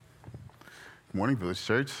Good morning, Village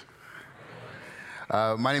Church.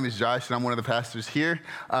 My name is Josh, and I'm one of the pastors here.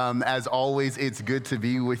 As always, it's good to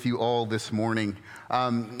be with you all this morning.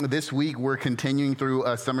 This week, we're continuing through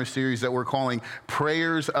a summer series that we're calling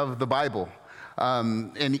Prayers of the Bible.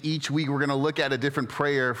 And each week, we're going to look at a different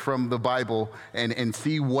prayer from the Bible and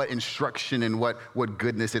see what instruction and what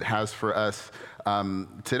goodness it has for us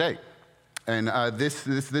today. And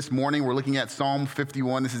this morning, we're looking at Psalm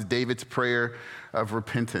 51. This is David's prayer of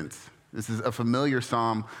repentance. This is a familiar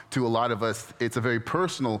psalm to a lot of us. It's a very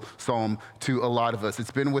personal psalm to a lot of us.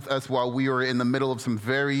 It's been with us while we were in the middle of some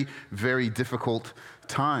very, very difficult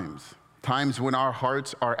times. Times when our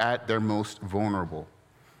hearts are at their most vulnerable.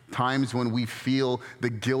 Times when we feel the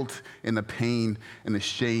guilt and the pain and the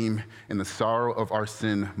shame and the sorrow of our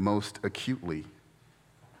sin most acutely.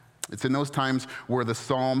 It's in those times where the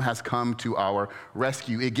psalm has come to our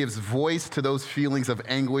rescue. It gives voice to those feelings of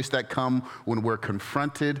anguish that come when we're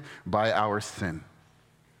confronted by our sin.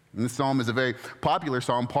 And this psalm is a very popular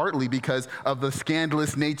psalm, partly because of the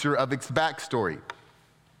scandalous nature of its backstory.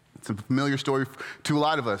 It's a familiar story to a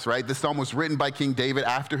lot of us, right? This psalm was written by King David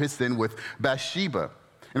after his sin with Bathsheba.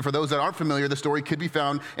 And for those that aren't familiar, the story could be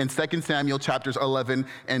found in 2 Samuel chapters 11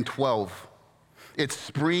 and 12. It's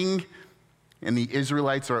spring, and the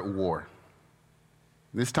Israelites are at war.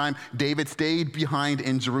 This time, David stayed behind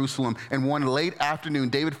in Jerusalem, and one late afternoon,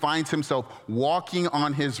 David finds himself walking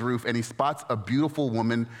on his roof, and he spots a beautiful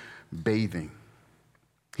woman bathing.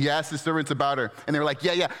 He asks his servants about her, and they're like,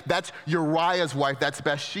 yeah, that's Uriah's wife, that's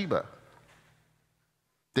Bathsheba.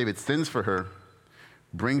 David sends for her,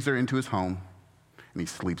 brings her into his home, and he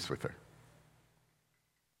sleeps with her.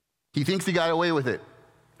 He thinks he got away with it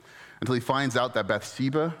until he finds out that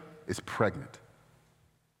Bathsheba is pregnant.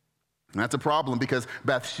 And that's a problem because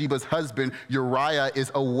Bathsheba's husband, Uriah,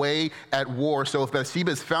 is away at war. So if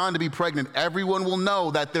Bathsheba is found to be pregnant, everyone will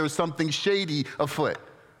know that there's something shady afoot.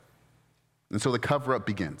 And so the cover-up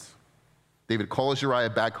begins. David calls Uriah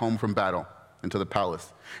back home from battle into the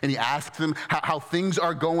palace. And he asks him how things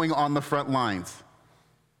are going on the front lines.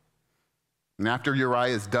 And after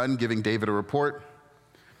Uriah is done giving David a report,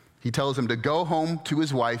 he tells him to go home to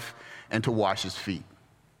his wife and to wash his feet,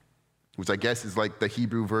 which I guess is like the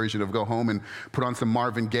Hebrew version of go home and put on some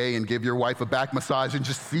Marvin Gaye and give your wife a back massage and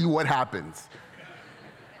just see what happens.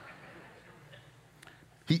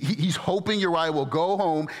 He's hoping Uriah will go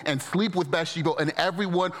home and sleep with Bathsheba, and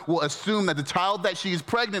everyone will assume that the child that she is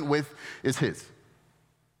pregnant with is his.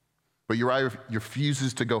 But Uriah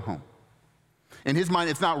refuses to go home. In his mind,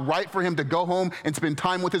 it's not right for him to go home and spend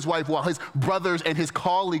time with his wife while his brothers and his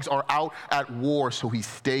colleagues are out at war, so he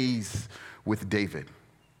stays with David.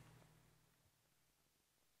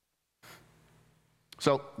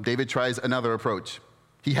 So David tries another approach.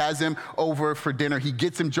 He has him over for dinner. He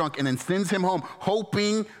gets him drunk and then sends him home,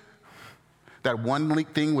 hoping that one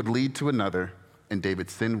thing would lead to another and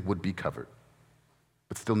David's sin would be covered.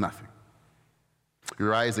 But still nothing.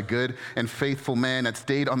 Uriah is a good and faithful man that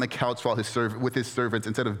stayed on the couch while with his servants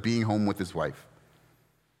instead of being home with his wife.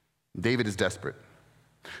 David is desperate.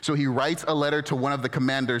 So he writes a letter to one of the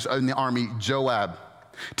commanders in the army, Joab,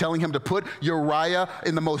 telling him to put Uriah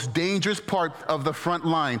in the most dangerous part of the front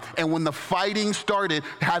line. And when the fighting started,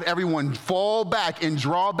 have everyone fall back and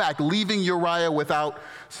draw back, leaving Uriah without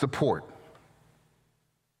support.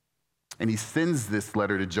 And he sends this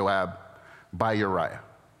letter to Joab by Uriah.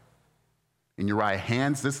 And Uriah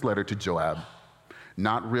hands this letter to Joab,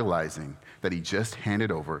 not realizing that he just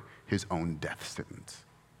handed over his own death sentence.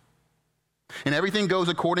 And everything goes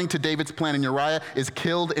according to David's plan, and Uriah is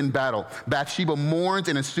killed in battle. Bathsheba mourns,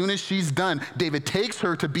 and as soon as she's done, David takes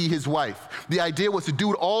her to be his wife. The idea was to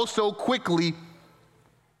do it all so quickly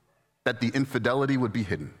that the infidelity would be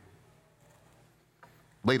hidden.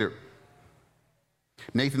 Later,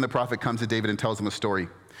 Nathan the prophet comes to David and tells him a story.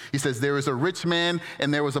 He says, there was a rich man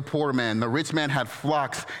and there was a poor man. The rich man had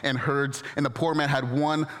flocks and herds, and the poor man had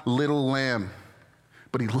one little lamb.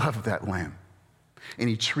 But he loved that lamb, and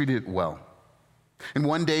he treated it well. And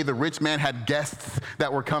one day, the rich man had guests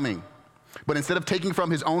that were coming. But instead of taking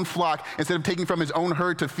from his own flock, instead of taking from his own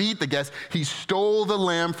herd to feed the guests, he stole the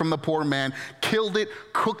lamb from the poor man, killed it,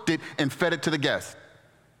 cooked it, and fed it to the guests.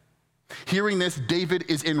 Hearing this, David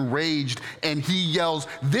is enraged, and he yells,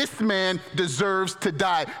 "This man deserves to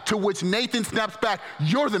die," to which Nathan snaps back,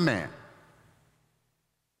 "You're the man."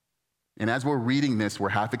 And as we're reading this, we're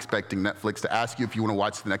half expecting Netflix to ask you if you want to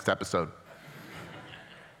watch the next episode.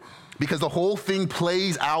 Because the whole thing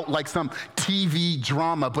plays out like some TV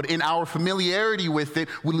drama, but in our familiarity with it,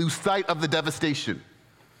 we lose sight of the devastation.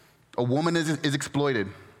 A woman is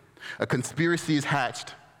exploited. A conspiracy is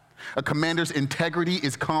hatched. A commander's integrity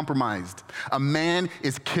is compromised. A man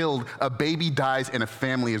is killed, a baby dies, and a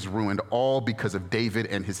family is ruined, all because of David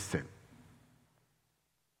and his sin.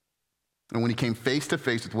 And when he came face to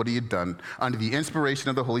face with what he had done, under the inspiration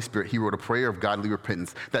of the Holy Spirit, he wrote a prayer of godly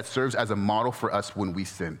repentance that serves as a model for us when we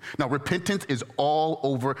sin. Now, repentance is all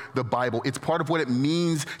over the Bible. It's part of what it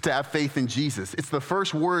means to have faith in Jesus. It's the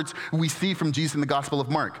first words we see from Jesus in the Gospel of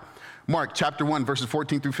Mark. Mark chapter 1, verses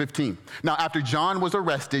 14 through 15. Now, after John was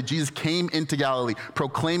arrested, Jesus came into Galilee,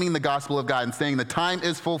 proclaiming the gospel of God and saying, the time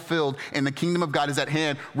is fulfilled and the kingdom of God is at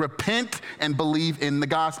hand. Repent and believe in the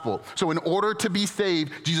gospel. So in order to be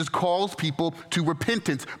saved, Jesus calls people to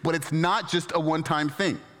repentance, but it's not just a one-time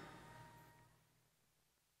thing.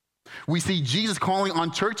 We see Jesus calling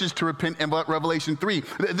on churches to repent in Revelation 3.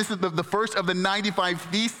 This is the first of the 95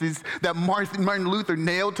 theses that Martin Luther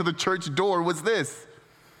nailed to the church door was this.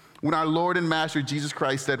 When our Lord and Master Jesus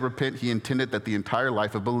Christ said repent, he intended that the entire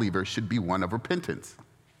life of believers should be one of repentance.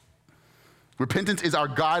 Repentance is our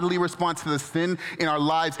godly response to the sin in our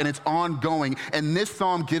lives, and it's ongoing. And this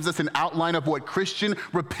psalm gives us an outline of what Christian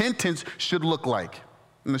repentance should look like.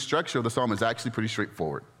 And the structure of the psalm is actually pretty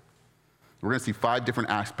straightforward. We're going to see 5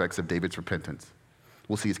 different aspects of David's repentance.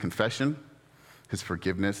 We'll see his confession, his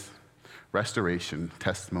forgiveness, restoration,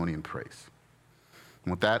 testimony, and praise.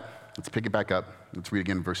 And with that, let's pick it back up. Let's read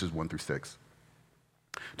again verses 1 through 6.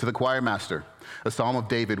 To the choir master, a psalm of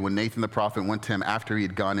David when Nathan the prophet went to him after he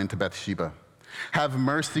had gone into Bathsheba. Have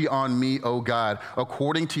mercy on me, O God,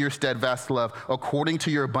 according to your steadfast love, according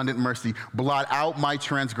to your abundant mercy. Blot out my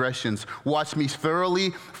transgressions. Wash me thoroughly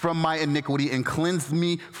from my iniquity and cleanse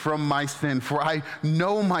me from my sin. For I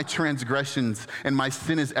know my transgressions, and my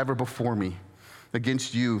sin is ever before me.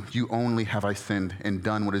 Against you, you only have I sinned and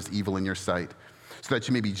done what is evil in your sight, so that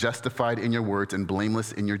you may be justified in your words and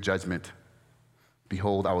blameless in your judgment.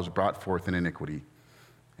 Behold, I was brought forth in iniquity,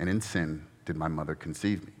 and in sin did my mother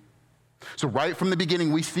conceive me. So right from the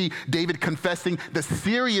beginning, we see David confessing the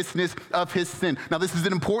seriousness of his sin. Now, this is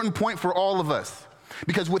an important point for all of us,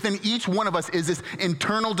 because within each one of us is this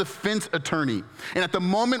internal defense attorney. And at the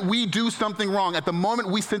moment we do something wrong, at the moment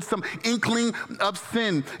we sense some inkling of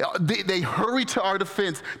sin, they hurry to our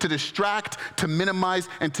defense to distract, to minimize,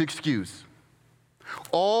 and to excuse.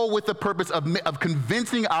 All with the purpose of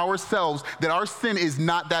convincing ourselves that our sin is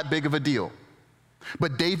not that big of a deal.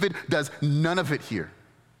 But David does none of it here.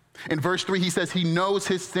 In verse 3, he says he knows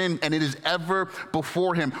his sin and it is ever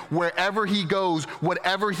before him. Wherever he goes,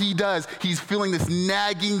 whatever he does, he's feeling this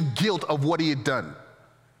nagging guilt of what he had done.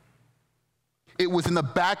 It was in the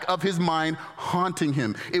back of his mind, haunting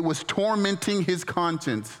him. It was tormenting his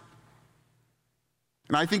conscience.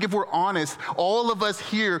 And I think if we're honest, all of us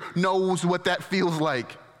here knows what that feels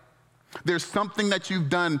like. There's something that you've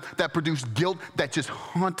done that produced guilt that just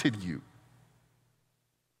haunted you.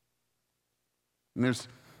 And there's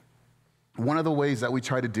one of the ways that we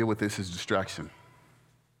try to deal with this is distraction.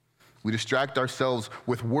 We distract ourselves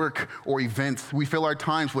with work or events. We fill our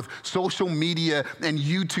times with social media and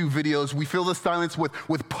YouTube videos. We fill the silence with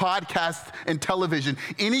podcasts and television.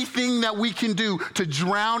 Anything that we can do to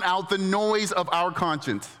drown out the noise of our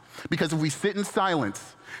conscience. Because if we sit in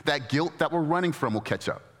silence, that guilt that we're running from will catch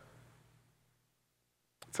up.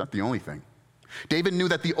 It's not the only thing. David knew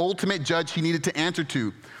that the ultimate judge he needed to answer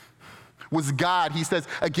to was God. He says,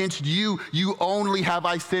 against you, you only have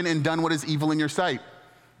I sinned and done what is evil in your sight.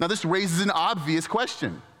 Now, this raises an obvious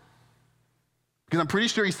question, because I'm pretty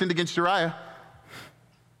sure he sinned against Uriah.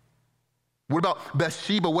 What about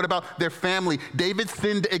Bathsheba? What about their family? David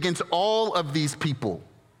sinned against all of these people.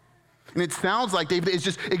 And it sounds like David is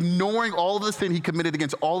just ignoring all of the sin he committed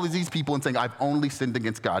against all of these people and saying, I've only sinned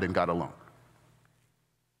against God and God alone.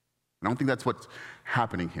 I don't think that's what's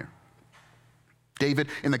happening here. David,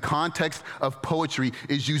 in the context of poetry,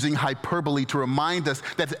 is using hyperbole to remind us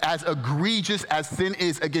that as egregious as sin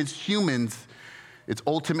is against humans, it's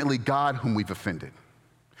ultimately God whom we've offended.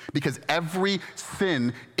 Because every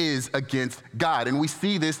sin is against God. And we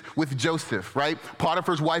see this with Joseph, right?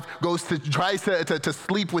 Potiphar's wife tries to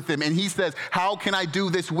sleep with him, and he says, how can I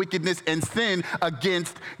do this wickedness and sin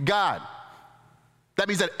against God? That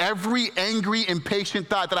means that every angry, impatient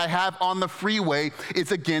thought that I have on the freeway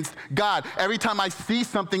is against God. Every time I see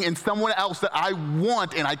something in someone else that I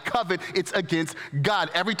want and I covet, it's against God.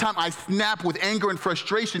 Every time I snap with anger and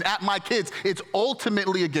frustration at my kids, it's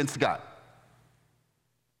ultimately against God.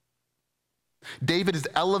 David is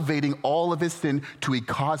elevating all of his sin to a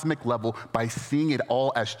cosmic level by seeing it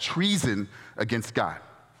all as treason against God.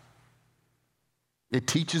 It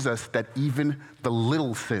teaches us that even the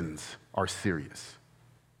little sins are serious.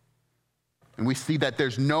 And we see that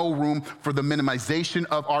there's no room for the minimization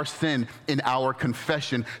of our sin in our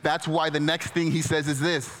confession. That's why the next thing he says is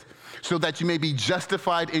this: so that you may be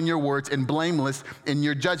justified in your words and blameless in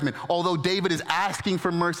your judgment. Although David is asking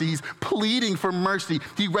for mercy, he's pleading for mercy,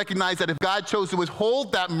 he recognized that if God chose to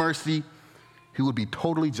withhold that mercy, he would be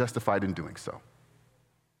totally justified in doing so.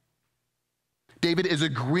 David is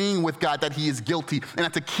agreeing with God that he is guilty, and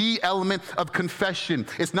that's a key element of confession.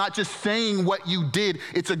 It's not just saying what you did,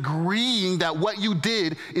 it's agreeing that what you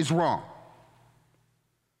did is wrong.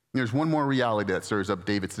 And there's one more reality that stirs up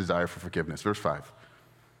David's desire for forgiveness. Verse 5.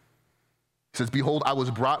 It says, behold, I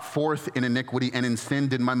was brought forth in iniquity, and in sin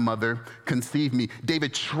did my mother conceive me.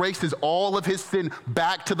 David traces all of his sin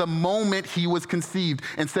back to the moment he was conceived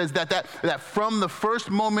and says that from the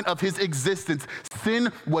first moment of his existence,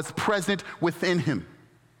 sin was present within him.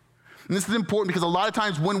 And this is important because a lot of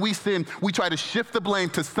times when we sin, we try to shift the blame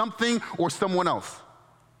to something or someone else.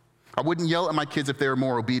 I wouldn't yell at my kids if they were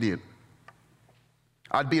more obedient.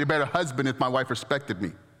 I'd be a better husband if my wife respected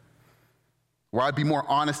me. Or I'd be more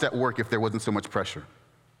honest at work if there wasn't so much pressure.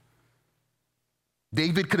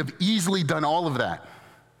 David could have easily done all of that.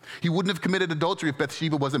 He wouldn't have committed adultery if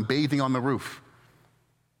Bathsheba wasn't bathing on the roof.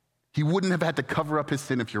 He wouldn't have had to cover up his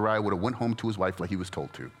sin if Uriah would have went home to his wife like he was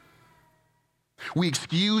told to. We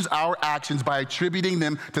excuse our actions by attributing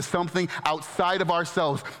them to something outside of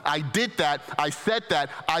ourselves. I did that, I said that,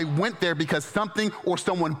 I went there because something or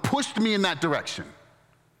someone pushed me in that direction.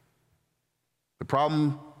 The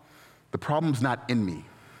problem's not in me,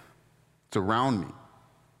 it's around me.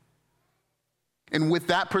 And with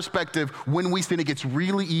that perspective, when we sin, it gets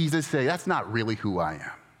really easy to say, that's not really who I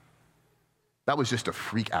am. That was just a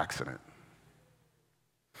freak accident.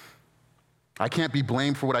 I can't be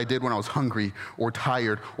blamed for what I did when I was hungry or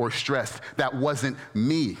tired or stressed. That wasn't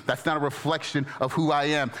me. That's not a reflection of who I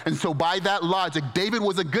am. And so by that logic, David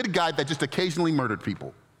was a good guy that just occasionally murdered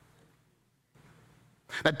people.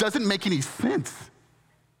 That doesn't make any sense.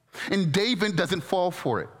 And David doesn't fall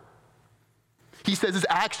for it. He says his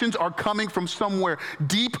actions are coming from somewhere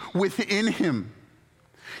deep within him.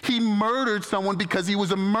 He murdered someone because he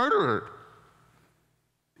was a murderer.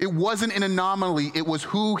 It wasn't an anomaly, it was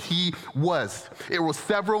who he was. It was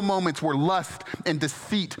several moments where lust and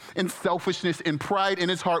deceit and selfishness and pride in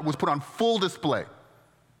his heart was put on full display.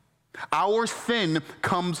 Our sin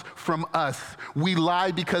comes from us. We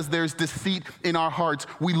lie because there's deceit in our hearts.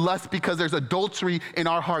 We lust because there's adultery in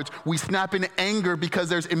our hearts. We snap in anger because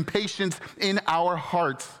there's impatience in our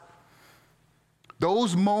hearts.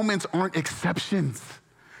 Those moments aren't exceptions.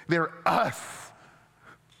 They're us.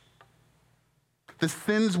 The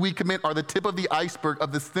sins we commit are the tip of the iceberg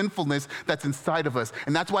of the sinfulness that's inside of us.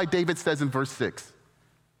 And that's why David says in verse 6,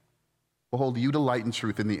 behold, you delight in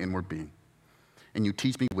truth in the inward being, and you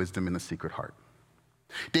teach me wisdom in the secret heart.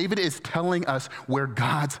 David is telling us where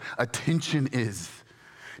God's attention is.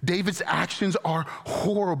 David's actions are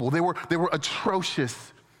horrible. They were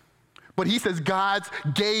atrocious. But he says God's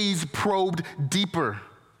gaze probed deeper.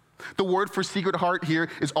 The word for secret heart here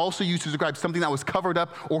is also used to describe something that was covered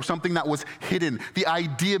up or something that was hidden. The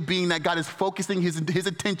idea being that God is focusing his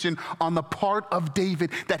attention on the part of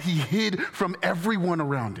David that he hid from everyone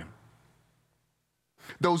around him.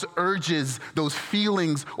 Those urges, those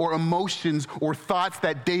feelings or emotions or thoughts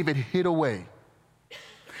that David hid away.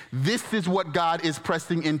 This is what God is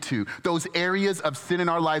pressing into. Those areas of sin in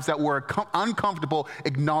our lives that we're uncomfortable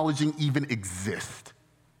acknowledging even exist.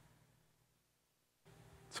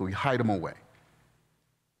 So we hide them away.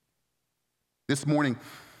 This morning,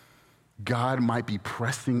 God might be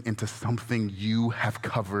pressing into something you have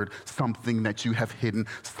covered, something that you have hidden,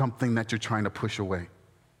 something that you're trying to push away.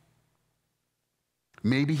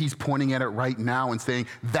 Maybe he's pointing at it right now and saying,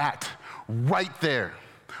 that right there,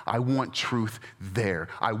 I want truth there.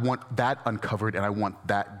 I want that uncovered and I want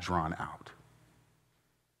that drawn out.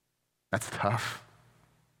 That's tough.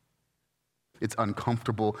 It's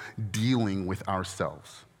uncomfortable dealing with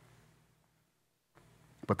ourselves.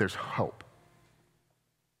 But there's hope.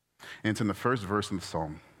 And it's in the first verse in the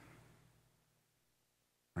Psalm.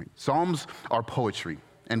 Right? Psalms are poetry.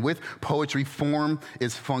 And with poetry, form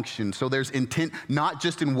is function. So there's intent not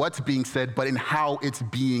just in what's being said, but in how it's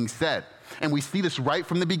being said. And we see this right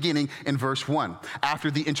from the beginning in verse 1.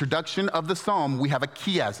 After the introduction of the psalm, we have a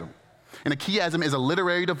chiasm. And a chiasm is a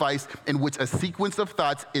literary device in which a sequence of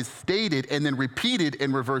thoughts is stated and then repeated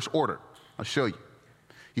in reverse order. I'll show you.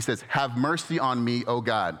 He says, have mercy on me, O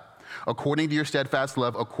God. According to your steadfast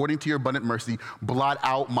love, according to your abundant mercy, blot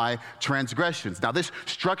out my transgressions. Now, this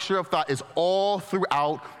structure of thought is all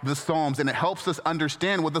throughout the Psalms, and it helps us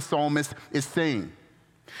understand what the psalmist is saying.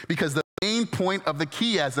 Because the main point of the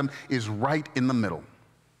chiasm is right in the middle.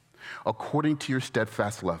 according to your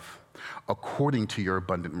steadfast love, according to your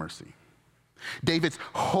abundant mercy. David's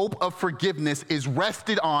hope of forgiveness is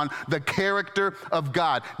rested on the character of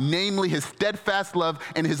God, namely his steadfast love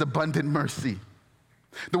and his abundant mercy.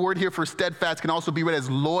 The word here for steadfast can also be read as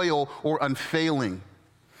loyal or unfailing.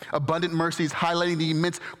 Abundant mercy is highlighting the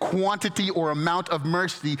immense quantity or amount of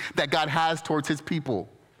mercy that God has towards his people.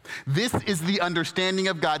 This is the understanding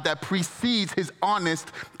of God that precedes his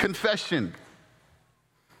honest confession.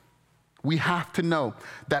 We have to know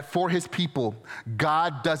that for his people,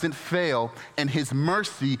 God doesn't fail and his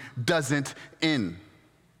mercy doesn't end.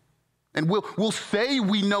 And we'll say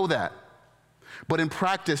we know that, but in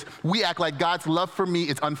practice, we act like God's love for me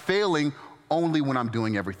is unfailing only when I'm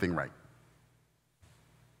doing everything right.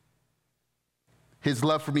 His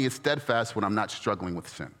love for me is steadfast when I'm not struggling with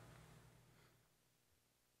sin.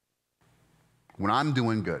 When I'm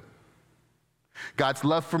doing good. God's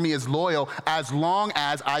love for me is loyal as long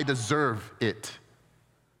as I deserve it.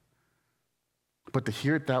 But to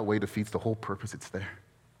hear it that way defeats the whole purpose it's there.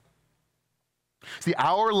 See,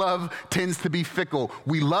 our love tends to be fickle.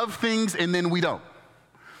 We love things and then we don't.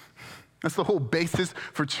 That's the whole basis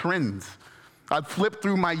for trends. I flipped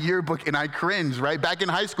through my yearbook and I cringed, right? Back in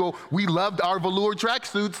high school, we loved our velour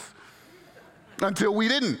tracksuits until we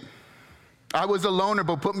didn't. I was a loner,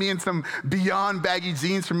 but put me in some beyond baggy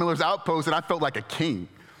jeans from Miller's Outpost, and I felt like a king.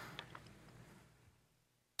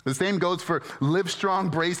 The same goes for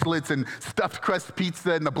Livestrong bracelets and stuffed crust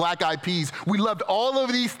pizza and the black eyed peas. We loved all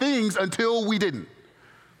of these things until we didn't.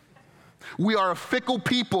 We are a fickle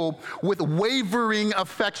people with wavering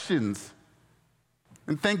affections.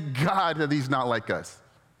 And thank God that he's not like us.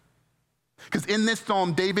 Because in this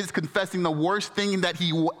psalm, David is confessing the worst thing that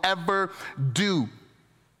he will ever do.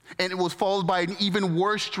 And it was followed by an even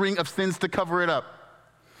worse string of sins to cover it up.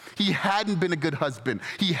 He hadn't been a good husband.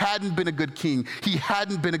 He hadn't been a good king. He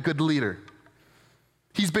hadn't been a good leader.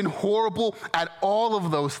 He's been horrible at all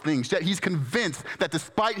of those things, yet he's convinced that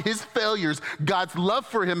despite his failures, God's love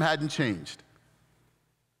for him hadn't changed.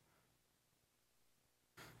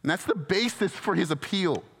 And that's the basis for his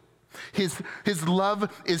appeal. His love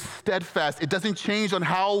is steadfast. It doesn't change on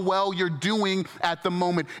how well you're doing at the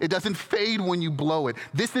moment. It doesn't fade when you blow it.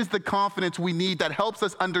 This is the confidence we need that helps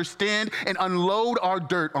us understand and unload our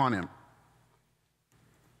dirt on him.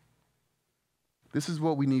 This is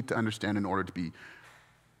what we need to understand in order to be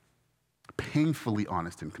painfully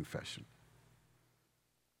honest in confession.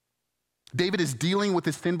 David is dealing with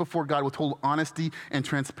his sin before God with total honesty and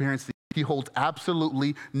transparency. He holds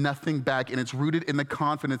absolutely nothing back, and it's rooted in the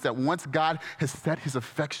confidence that once God has set his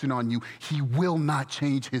affection on you, he will not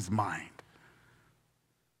change his mind.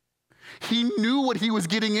 He knew what he was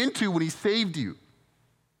getting into when he saved you.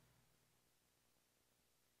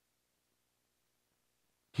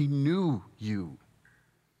 He knew you.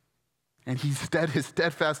 And his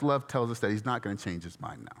steadfast love tells us that he's not going to change his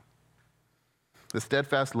mind now. The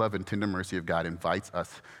steadfast love and tender mercy of God invites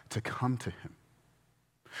us to come to him.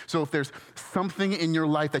 So if there's something in your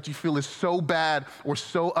life that you feel is so bad or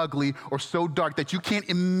so ugly or so dark that you can't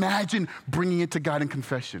imagine bringing it to God in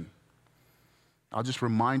confession, I'll just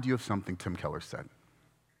remind you of something Tim Keller said.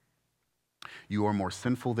 You are more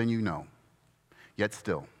sinful than you know, yet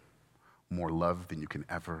still more loved than you can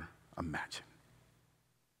ever imagine.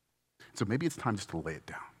 So maybe it's time just to lay it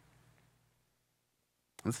down.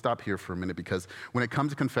 Let's stop here for a minute, because when it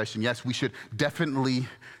comes to confession, yes, we should definitely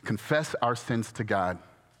confess our sins to God.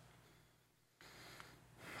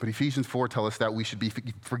 But Ephesians 4 tells us that we should be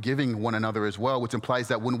forgiving one another as well, which implies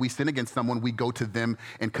that when we sin against someone, we go to them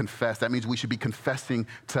and confess. That means we should be confessing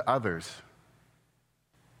to others.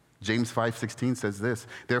 James 5:16 says this,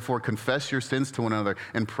 therefore confess your sins to one another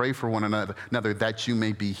and pray for one another that you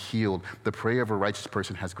may be healed. The prayer of a righteous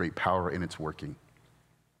person has great power in its working.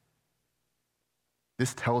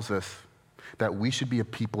 This tells us that we should be a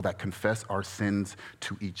people that confess our sins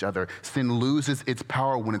to each other. Sin loses its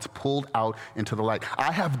power when it's pulled out into the light.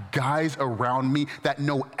 I have guys around me that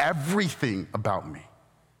know everything about me.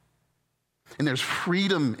 And there's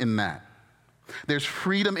freedom in that. There's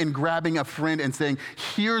freedom in grabbing a friend and saying,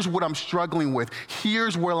 here's what I'm struggling with.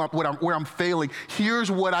 Here's where I'm failing. Here's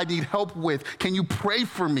what I need help with. Can you pray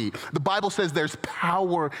for me? The Bible says there's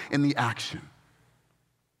power in the action.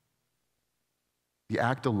 The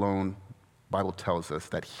act alone, the Bible tells us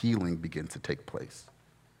that healing begins to take place.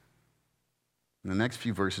 In the next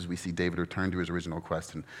few verses, we see David return to his original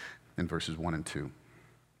quest in verses 1 and 2.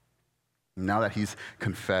 Now that he's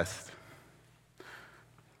confessed,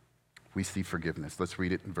 we see forgiveness. Let's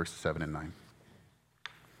read it in verses 7 and 9.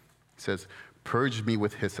 It says, Purge me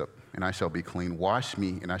with hyssop, and I shall be clean. Wash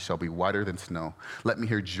me, and I shall be whiter than snow. Let me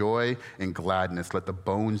hear joy and gladness. Let the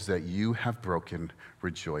bones that you have broken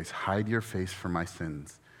rejoice. Hide your face from my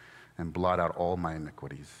sins and blot out all my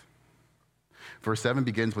iniquities. Verse 7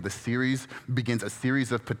 begins a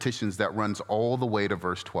series of petitions that runs all the way to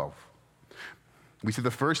verse 12. We see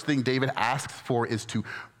the first thing David asks for is to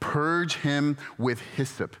purge him with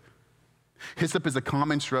hyssop. Hyssop is a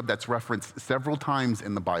common shrub that's referenced several times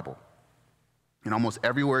in the Bible. And almost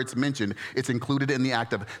everywhere it's mentioned, it's included in the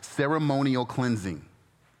act of ceremonial cleansing.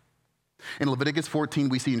 In Leviticus 14,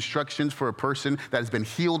 we see instructions for a person that has been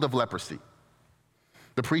healed of leprosy.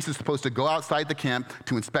 The priest is supposed to go outside the camp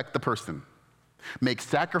to inspect the person, make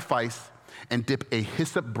sacrifice, and dip a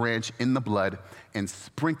hyssop branch in the blood and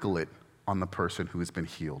sprinkle it on the person who has been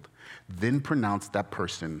healed. Then pronounce that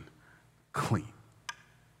person clean.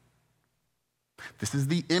 This is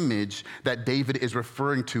the image that David is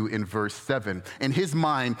referring to in verse 7. In his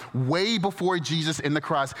mind, way before Jesus in the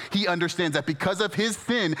cross, he understands that because of his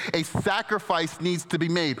sin, a sacrifice needs to be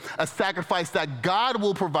made, a sacrifice that God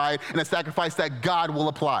will provide and a sacrifice that God will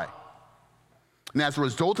apply. And as a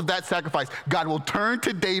result of that sacrifice, God will turn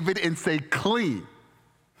to David and say, clean.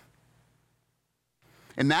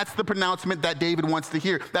 And that's the pronouncement that David wants to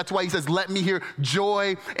hear. That's why he says, let me hear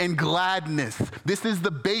joy and gladness. This is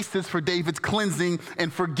the basis for David's cleansing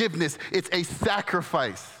and forgiveness. It's a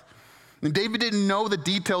sacrifice. And David didn't know the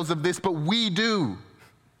details of this, but we do.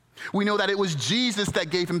 We know that it was Jesus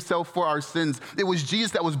that gave himself for our sins. It was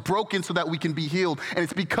Jesus that was broken so that we can be healed. And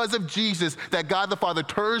it's because of Jesus that God the Father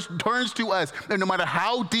turns to us, and no matter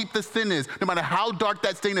how deep the sin is, no matter how dark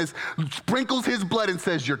that stain is, sprinkles his blood and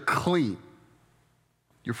says, you're clean.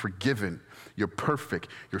 You're forgiven, you're perfect,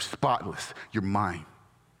 you're spotless, you're mine.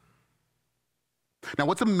 Now,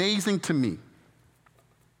 what's amazing to me,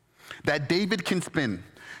 that David can spend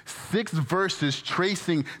 6 verses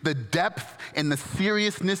tracing the depth and the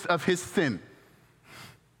seriousness of his sin,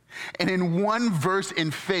 and in 1 verse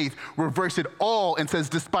in faith reverse it all and says,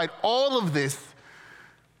 despite all of this,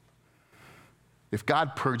 if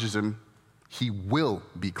God purges him, he will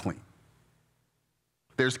be clean.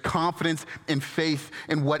 There's confidence and faith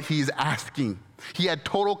in what he's asking. He had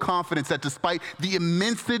total confidence that despite the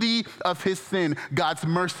immensity of his sin, God's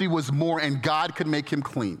mercy was more and God could make him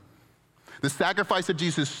clean. The sacrifice of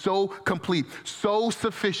Jesus is so complete, so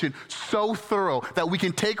sufficient, so thorough that we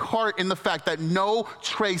can take heart in the fact that no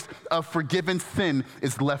trace of forgiven sin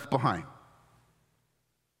is left behind.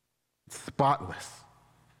 It's spotless.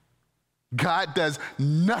 God does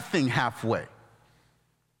nothing halfway,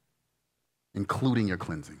 including your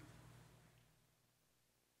cleansing.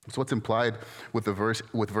 So what's implied with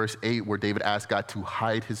verse 8, where David asked God to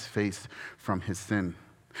hide his face from his sin?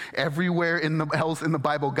 Everywhere else in the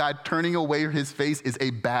Bible, God turning away his face is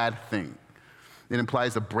a bad thing. It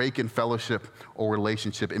implies a break in fellowship or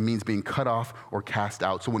relationship. It means being cut off or cast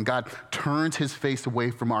out. So when God turns his face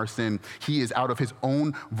away from our sin, he is out of his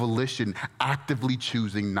own volition, actively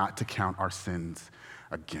choosing not to count our sins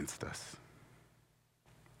against us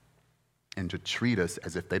and to treat us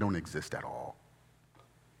as if they don't exist at all.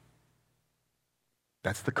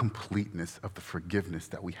 That's the completeness of the forgiveness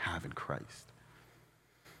that we have in Christ.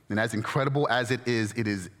 And as incredible as it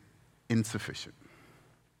is insufficient.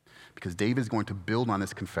 Because David is going to build on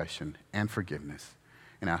his confession and forgiveness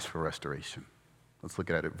and ask for restoration. Let's look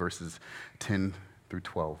at it, verses 10 through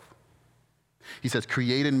 12. He says,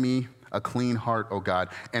 create in me a clean heart, O God,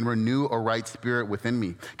 and renew a right spirit within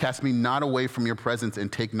me. Cast me not away from your presence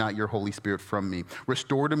and take not your Holy Spirit from me.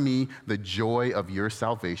 Restore to me the joy of your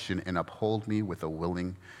salvation and uphold me with a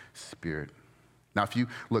willing spirit. Now, if you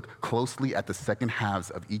look closely at the second halves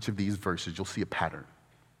of each of these verses, you'll see a pattern.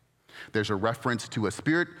 There's a reference to a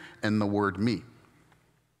spirit and the word me.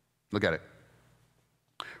 Look at it.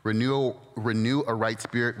 Renew a right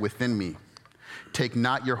spirit within me. Take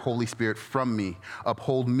not your Holy Spirit from me.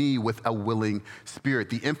 Uphold me with a willing spirit.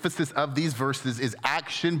 The emphasis of these verses is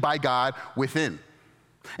action by God within.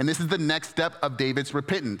 And this is the next step of David's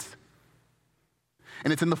repentance.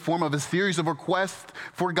 And it's in the form of a series of requests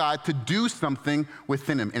for God to do something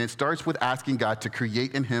within him. And it starts with asking God to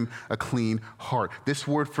create in him a clean heart. This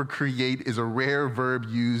word for create is a rare verb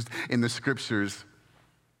used in the scriptures.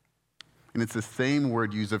 And it's the same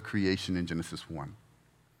word used of creation in Genesis 1.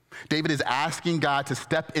 David is asking God to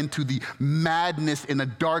step into the madness and the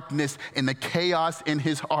darkness and the chaos in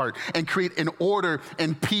his heart and create an order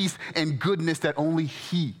and peace and goodness that only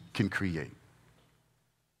he can create.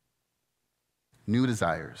 New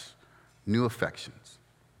desires, new affections,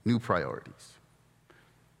 new priorities.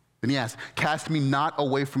 Then he asks, cast me not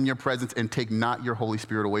away from your presence and take not your Holy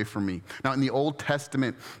Spirit away from me. Now, in the Old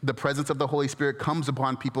Testament, the presence of the Holy Spirit comes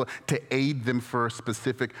upon people to aid them for a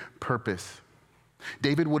specific purpose.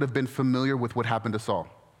 David would have been familiar with what happened to Saul.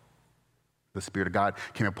 The Spirit of God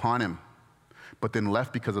came upon him, but then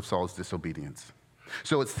left because of Saul's disobedience.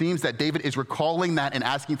 So it seems that David is recalling that and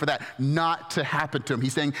asking for that not to happen to him.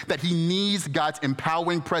 He's saying that he needs God's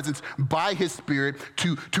empowering presence by his Spirit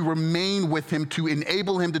to remain with him, to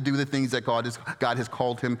enable him to do the things that God has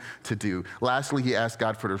called him to do. Lastly, he asked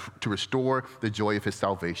God to restore the joy of his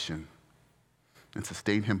salvation and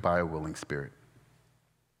sustain him by a willing spirit.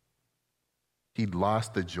 He'd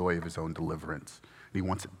lost the joy of his own deliverance, and he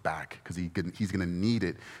wants it back because he's going to need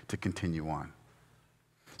it to continue on.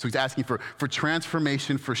 So he's asking for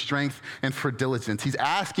transformation, for strength, and for diligence. He's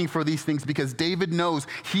asking for these things because David knows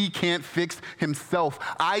he can't fix himself.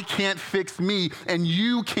 I can't fix me, and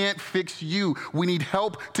you can't fix you. We need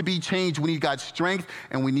help to be changed. We need God's strength,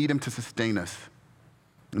 and we need him to sustain us.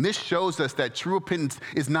 And this shows us that true repentance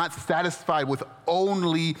is not satisfied with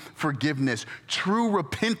only forgiveness. True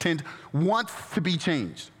repentance wants to be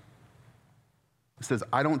changed. It says,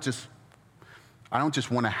 I don't just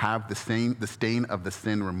want to have the stain of the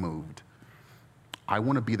sin removed. I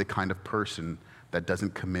want to be the kind of person that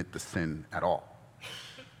doesn't commit the sin at all.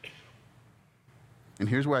 And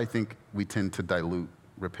here's where I think we tend to dilute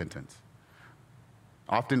repentance.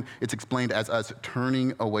 Often it's explained as us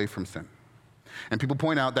turning away from sin. And people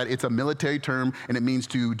point out that it's a military term and it means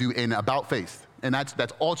to do an about face. And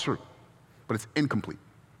that's all true, but it's incomplete.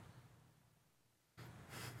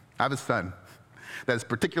 I have a son that is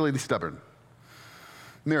particularly stubborn.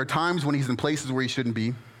 And there are times when he's in places where he shouldn't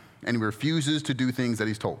be, and he refuses to do things that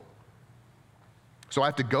he's told. So I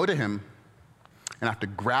have to go to him, and I have to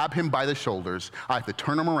grab him by the shoulders. I have to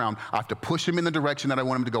turn him around. I have to push him in the direction that I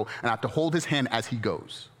want him to go, and I have to hold his hand as he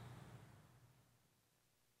goes.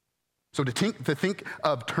 So to think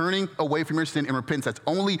of turning away from your sin and repentance, that's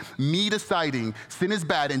only me deciding sin is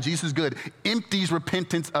bad and Jesus is good, empties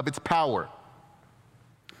repentance of its power.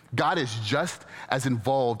 God is just as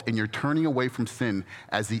involved in your turning away from sin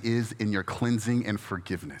as he is in your cleansing and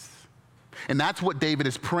forgiveness. And that's what David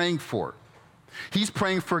is praying for. He's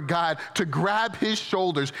praying for God to grab his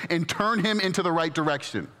shoulders and turn him into the right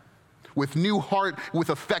direction with new heart, with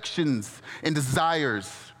affections and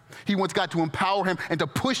desires. He wants God to empower him and to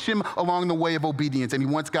push him along the way of obedience. And he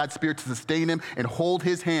wants God's Spirit to sustain him and hold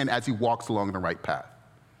his hand as he walks along the right path.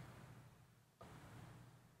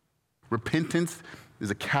 Repentance is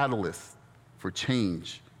a catalyst for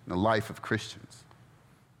change in the life of Christians.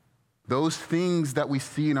 Those things that we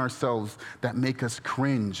see in ourselves that make us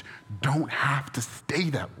cringe don't have to stay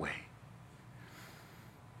that way.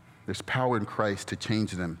 There's power in Christ to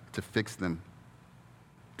change them, to fix them,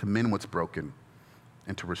 to mend what's broken,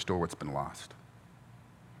 and to restore what's been lost.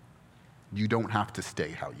 You don't have to stay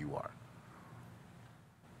how you are.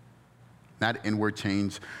 That inward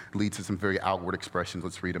change leads to some very outward expressions.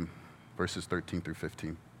 Let's read them. Verses 13 through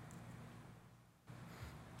 15.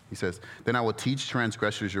 He says, then I will teach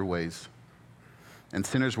transgressors your ways, and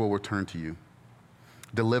sinners will return to you.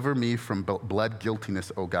 Deliver me from blood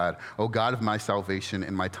guiltiness, O God of my salvation,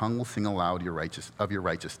 and my tongue will sing aloud of your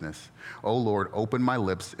righteousness. O Lord, open my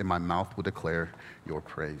lips, and my mouth will declare your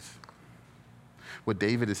praise. What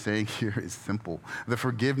David is saying here is simple. The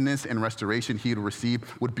forgiveness and restoration he would receive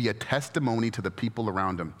would be a testimony to the people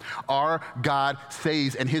around him. Our God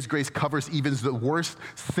saves, and his grace covers even the worst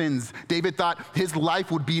sins. David thought his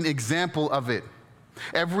life would be an example of it.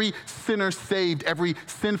 Every sinner saved, every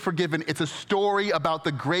sin forgiven, it's a story about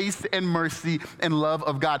the grace and mercy and love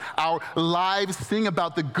of God. Our lives sing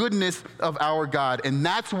about the goodness of our God, and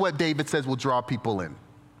that's what David says will draw people in.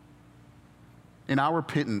 In our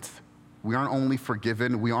repentance, we aren't only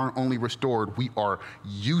forgiven, we aren't only restored, we are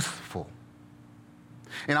useful.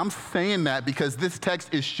 And I'm saying that because this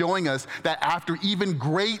text is showing us that after even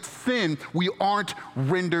great sin, we aren't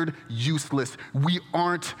rendered useless. We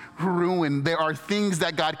aren't ruined. There are things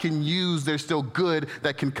that God can use. There's still good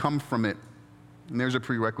that can come from it. And there's a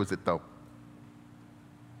prerequisite, though.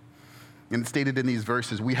 And it's stated in these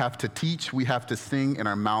verses, we have to teach, we have to sing, and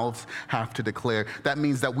our mouths have to declare. That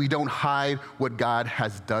means that we don't hide what God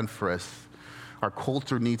has done for us. Our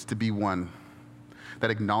culture needs to be one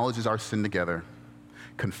that acknowledges our sin together,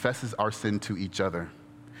 confesses our sin to each other,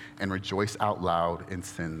 and rejoice out loud in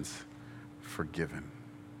sins forgiven.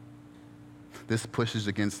 This pushes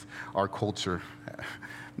against our culture.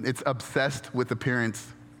 It's obsessed with appearance.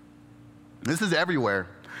 This is everywhere.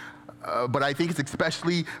 But I think it's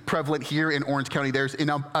especially prevalent here in Orange County. There's an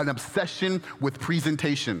obsession with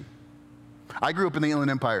presentation. I grew up in the Inland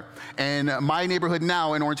Empire, and my neighborhood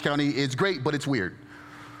now in Orange County is great, but it's weird.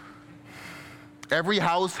 Every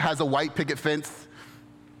house has a white picket fence,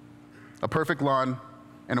 a perfect lawn,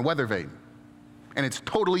 and a weather vane, and it's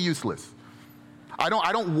totally useless. I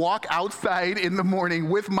don't walk outside in the morning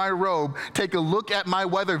with my robe, take a look at my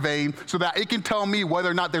weather vane so that it can tell me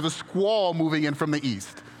whether or not there's a squall moving in from the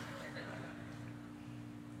east.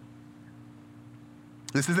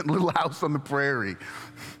 This isn't Little House on the Prairie.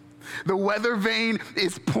 The weather vane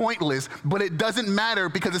is pointless, but it doesn't matter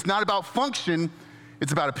because it's not about function,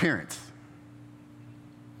 it's about appearance.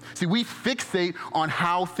 See, we fixate on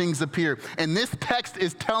how things appear, and this text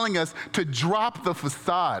is telling us to drop the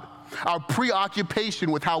facade. Our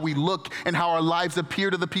preoccupation with how we look and how our lives appear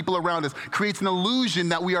to the people around us creates an illusion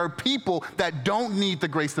that we are people that don't need the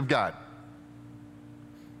grace of God.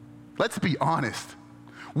 Let's be honest.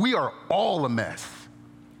 We are all a mess.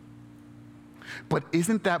 But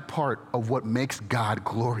isn't that part of what makes God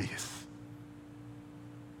glorious?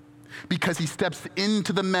 Because he steps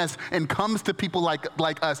into the mess and comes to people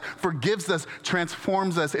like us, forgives us,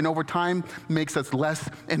 transforms us, and over time makes us less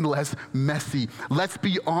and less messy. Let's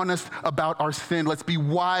be honest about our sin. Let's be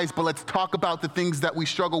wise, but let's talk about the things that we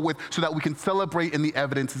struggle with so that we can celebrate in the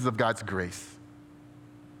evidences of God's grace.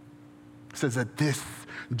 It says that this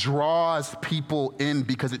draws people in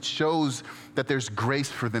because it shows that there's grace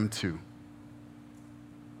for them too.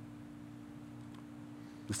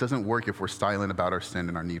 This doesn't work if we're silent about our sin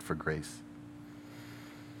and our need for grace.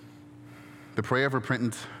 The prayer of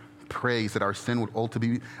repentance prays that our sin would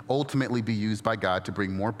ultimately be used by God to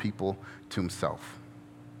bring more people to himself.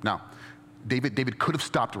 Now, David could have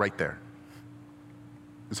stopped right there.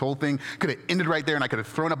 This whole thing could have ended right there, and I could have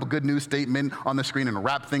thrown up a good news statement on the screen and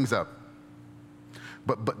wrapped things up.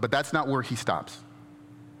 But that's not where he stops.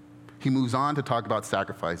 He moves on to talk about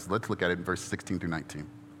sacrifice. Let's look at it in verse 16 through 19.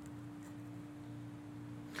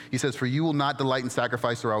 He says, "For you will not delight in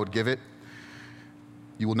sacrifice, or I would give it.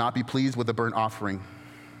 You will not be pleased with a burnt offering.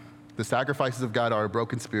 The sacrifices of God are a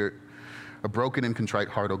broken spirit, a broken and contrite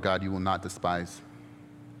heart, O God, you will not despise.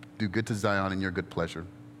 Do good to Zion in your good pleasure.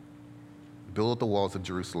 Build the walls of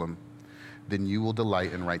Jerusalem. Then you will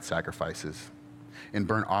delight in right sacrifices, in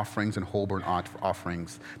burnt offerings and whole burnt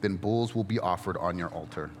offerings. Then bulls will be offered on your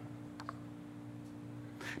altar."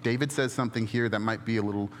 David says something here that might be a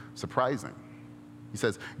little surprising. He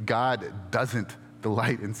says, God doesn't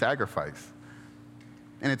delight in sacrifice.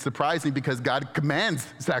 And it's surprising because God commands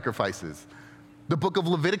sacrifices. The book of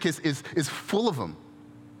Leviticus is full of them.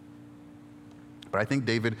 But I think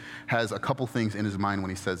David has a couple things in his mind when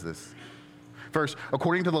he says this. First,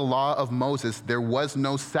 according to the law of Moses, there was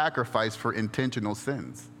no sacrifice for intentional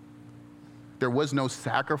sins. There was no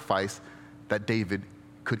sacrifice that David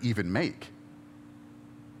could even make.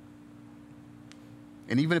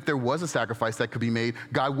 And even if there was a sacrifice that could be made,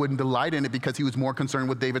 God wouldn't delight in it because he was more concerned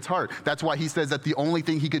with David's heart. That's why he says that the only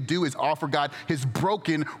thing he could do is offer God his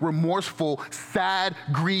broken, remorseful, sad,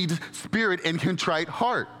 grieved spirit and contrite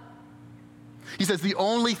heart. He says the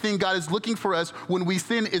only thing God is looking for us when we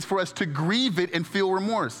sin is for us to grieve it and feel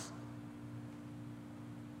remorse.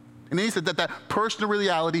 And then he said that personal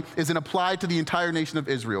reality isn't applied to the entire nation of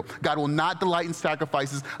Israel. God will not delight in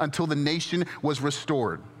sacrifices until the nation was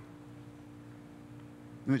restored.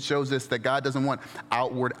 And it shows us that God doesn't want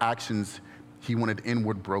outward actions. He wanted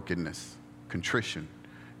inward brokenness, contrition,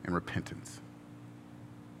 and repentance.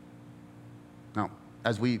 Now,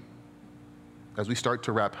 as we start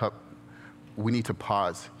to wrap up, we need to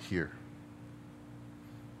pause here.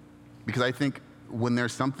 Because I think when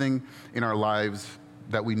there's something in our lives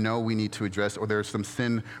that we know we need to address, or there's some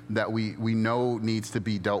sin that we know needs to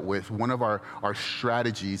be dealt with, one of our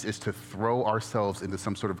strategies is to throw ourselves into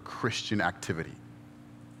some sort of Christian activity.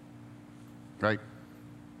 Right?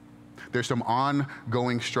 There's some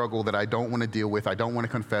ongoing struggle that I don't want to deal with, I don't want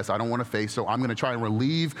to confess, I don't want to face, so I'm going to try and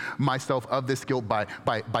relieve myself of this guilt by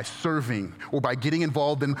serving, or by getting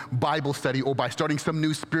involved in Bible study, or by starting some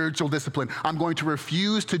new spiritual discipline. I'm going to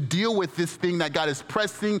refuse to deal with this thing that God is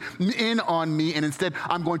pressing in on me, and instead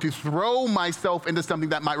I'm going to throw myself into something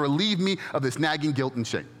that might relieve me of this nagging guilt and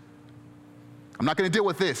shame. I'm not going to deal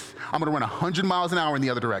with this. I'm going to run 100 miles an hour in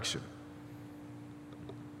the other direction.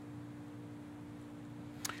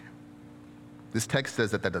 This text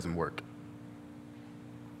says that doesn't work.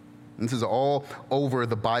 And this is all over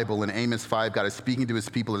the Bible. In Amos 5, God is speaking to his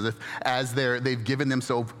people as they've given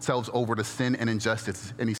themselves over to sin and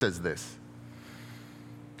injustice. And he says this: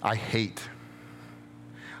 I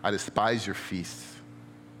despise your feasts.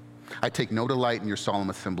 I take no delight in your solemn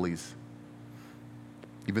assemblies.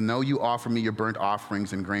 Even though you offer me your burnt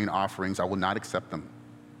offerings and grain offerings, I will not accept them.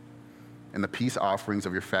 and the peace offerings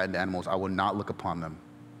of your fattened animals, I will not look upon them.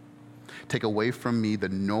 Take away from me the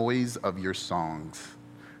noise of your songs.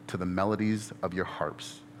 To the melodies of your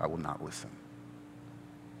harps, I will not listen.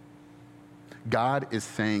 God is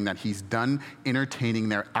saying that he's done entertaining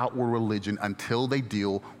their outward religion until they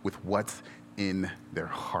deal with what's in their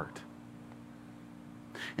heart.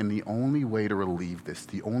 And the only way to relieve this,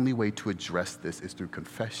 the only way to address this is through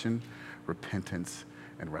confession, repentance,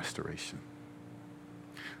 and restoration.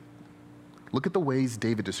 Look at the ways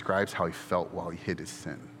David describes how he felt while he hid his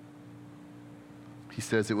sin. He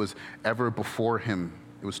says it was ever before him.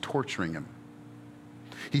 It was torturing him.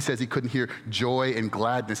 He says he couldn't hear joy and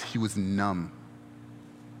gladness. He was numb.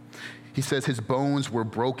 He says his bones were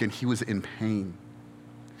broken. He was in pain.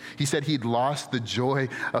 He said he'd lost the joy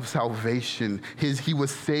of salvation. He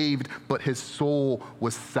was saved, but his soul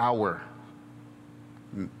was sour.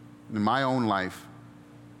 In my own life,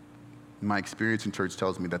 my experience in church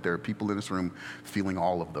tells me that there are people in this room feeling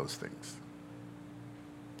all of those things.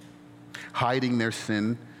 Hiding their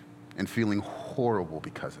sin and feeling horrible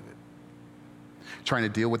because of it. Trying to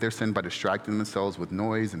deal with their sin by distracting themselves with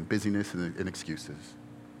noise and busyness and excuses.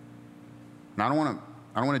 And I don't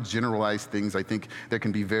want to generalize things. I think there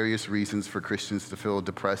can be various reasons for Christians to feel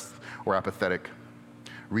depressed or apathetic.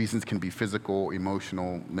 Reasons can be physical,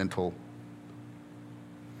 emotional, mental.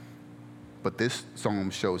 But this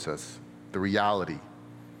psalm shows us the reality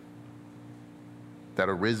that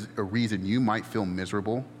a reason you might feel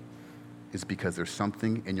miserable is because there's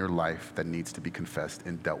something in your life that needs to be confessed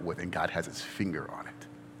and dealt with, and God has his finger on it.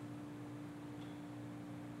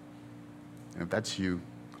 And if that's you,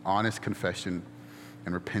 honest confession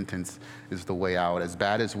and repentance is the way out. As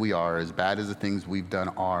bad as we are, as bad as the things we've done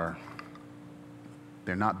are,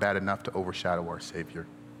 they're not bad enough to overshadow our Savior.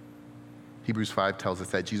 Hebrews 5 tells us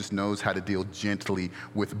that Jesus knows how to deal gently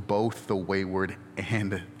with both the wayward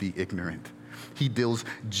and the ignorant. He deals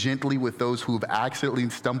gently with those who have accidentally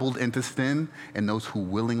stumbled into sin and those who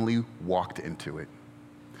willingly walked into it.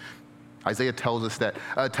 Isaiah tells us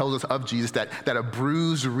of Jesus that a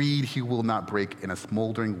bruised reed he will not break, and a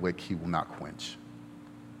smoldering wick he will not quench.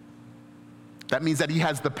 That means that he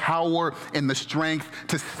has the power and the strength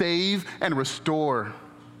to save and restore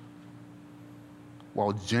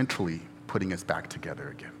while gently putting us back together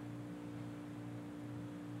again.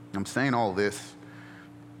 I'm saying all this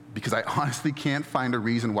because I honestly can't find a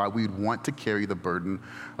reason why we'd want to carry the burden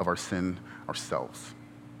of our sin ourselves.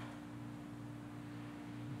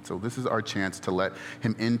 So this is our chance to let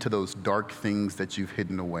him into those dark things that you've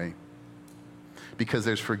hidden away. Because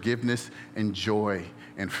there's forgiveness and joy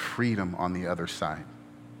and freedom on the other side.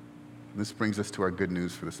 And this brings us to our good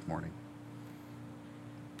news for this morning.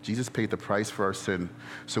 Jesus paid the price for our sin,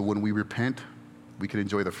 so when we repent, we can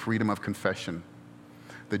enjoy the freedom of confession,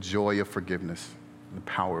 the joy of forgiveness, and the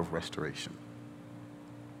power of restoration.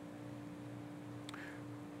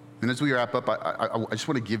 And as we wrap up, I just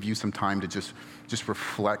want to give you some time to just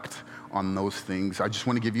reflect on those things. I just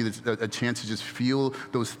want to give you a chance to just feel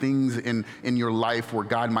those things in your life where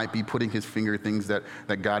God might be putting his finger, things that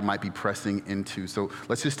God might be pressing into. So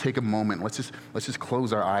let's just take a moment. Let's just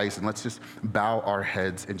close our eyes and let's just bow our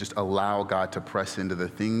heads and just allow God to press into the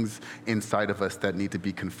things inside of us that need to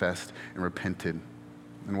be confessed and repented.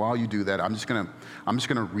 And while you do that, I'm just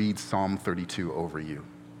gonna read Psalm 32 over you.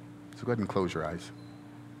 So go ahead and close your eyes.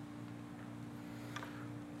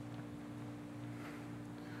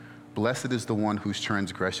 Blessed is the one whose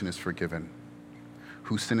transgression is forgiven,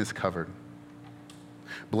 whose sin is covered.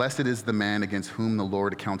 Blessed is the man against whom the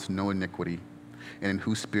Lord accounts no iniquity, and in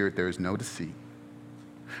whose spirit there is no deceit.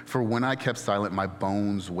 For when I kept silent, my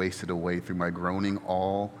bones wasted away through my groaning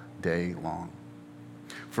all day long.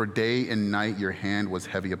 For day and night your hand was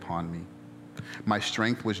heavy upon me. My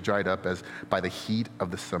strength was dried up as by the heat of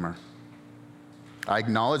the summer. I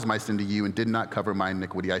acknowledged my sin to you and did not cover my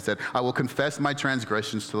iniquity. I said, I will confess my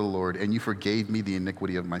transgressions to the Lord, and you forgave me the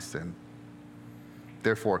iniquity of my sin.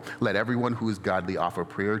 Therefore, let everyone who is godly offer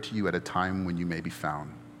prayer to you at a time when you may be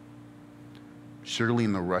found. Surely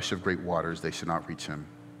in the rush of great waters they should not reach him.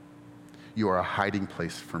 You are a hiding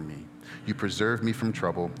place for me. You preserve me from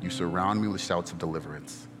trouble. You surround me with shouts of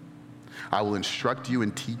deliverance. I will instruct you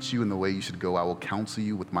and teach you in the way you should go. I will counsel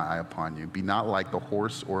you with my eye upon you. Be not like the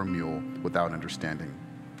horse or a mule without understanding,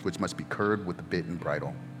 which must be curbed with the bit and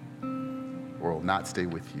bridle, or will not stay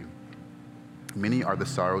with you. Many are the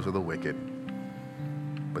sorrows of the wicked,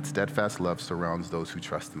 but steadfast love surrounds those who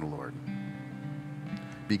trust in the Lord.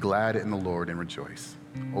 Be glad in the Lord and rejoice,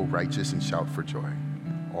 O righteous, and shout for joy,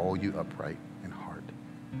 all you upright in heart.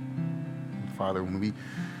 And Father, when we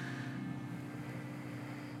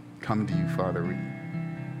come to you, Father,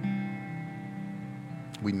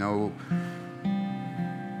 We know,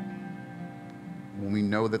 when we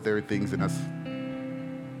know that there are things in us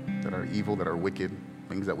that are evil, that are wicked,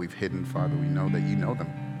 things that we've hidden, Father, we know that you know them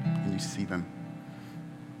and you see them.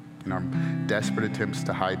 In our desperate attempts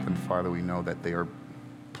to hide them, Father, we know that they are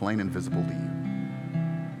plain and visible to you.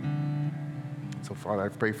 So, Father, I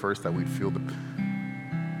pray first that we'd feel the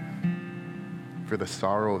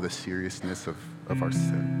sorrow of the seriousness of our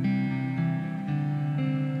sin.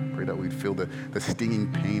 Pray that we'd feel the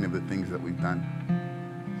stinging pain of the things that we've done.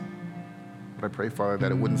 But I pray, Father,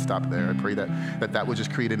 that it wouldn't stop there. I pray that would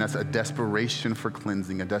just create in us a desperation for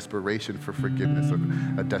cleansing, a desperation for forgiveness,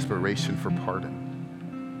 a desperation for pardon.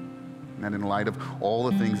 And that in light of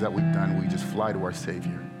all the things that we've done, we just fly to our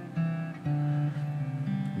Savior,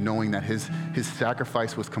 knowing that his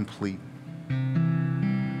sacrifice was complete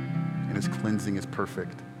and his cleansing is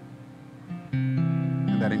perfect.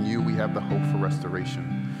 And that in you we have the hope for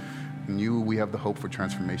restoration. In you we have the hope for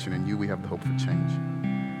transformation. In you we have the hope for change.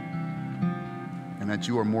 And that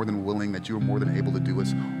you are more than willing, that you are more than able to do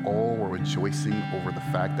us all while rejoicing over the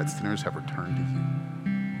fact that sinners have returned to you.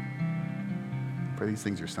 I pray these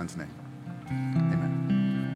things in your Son's name.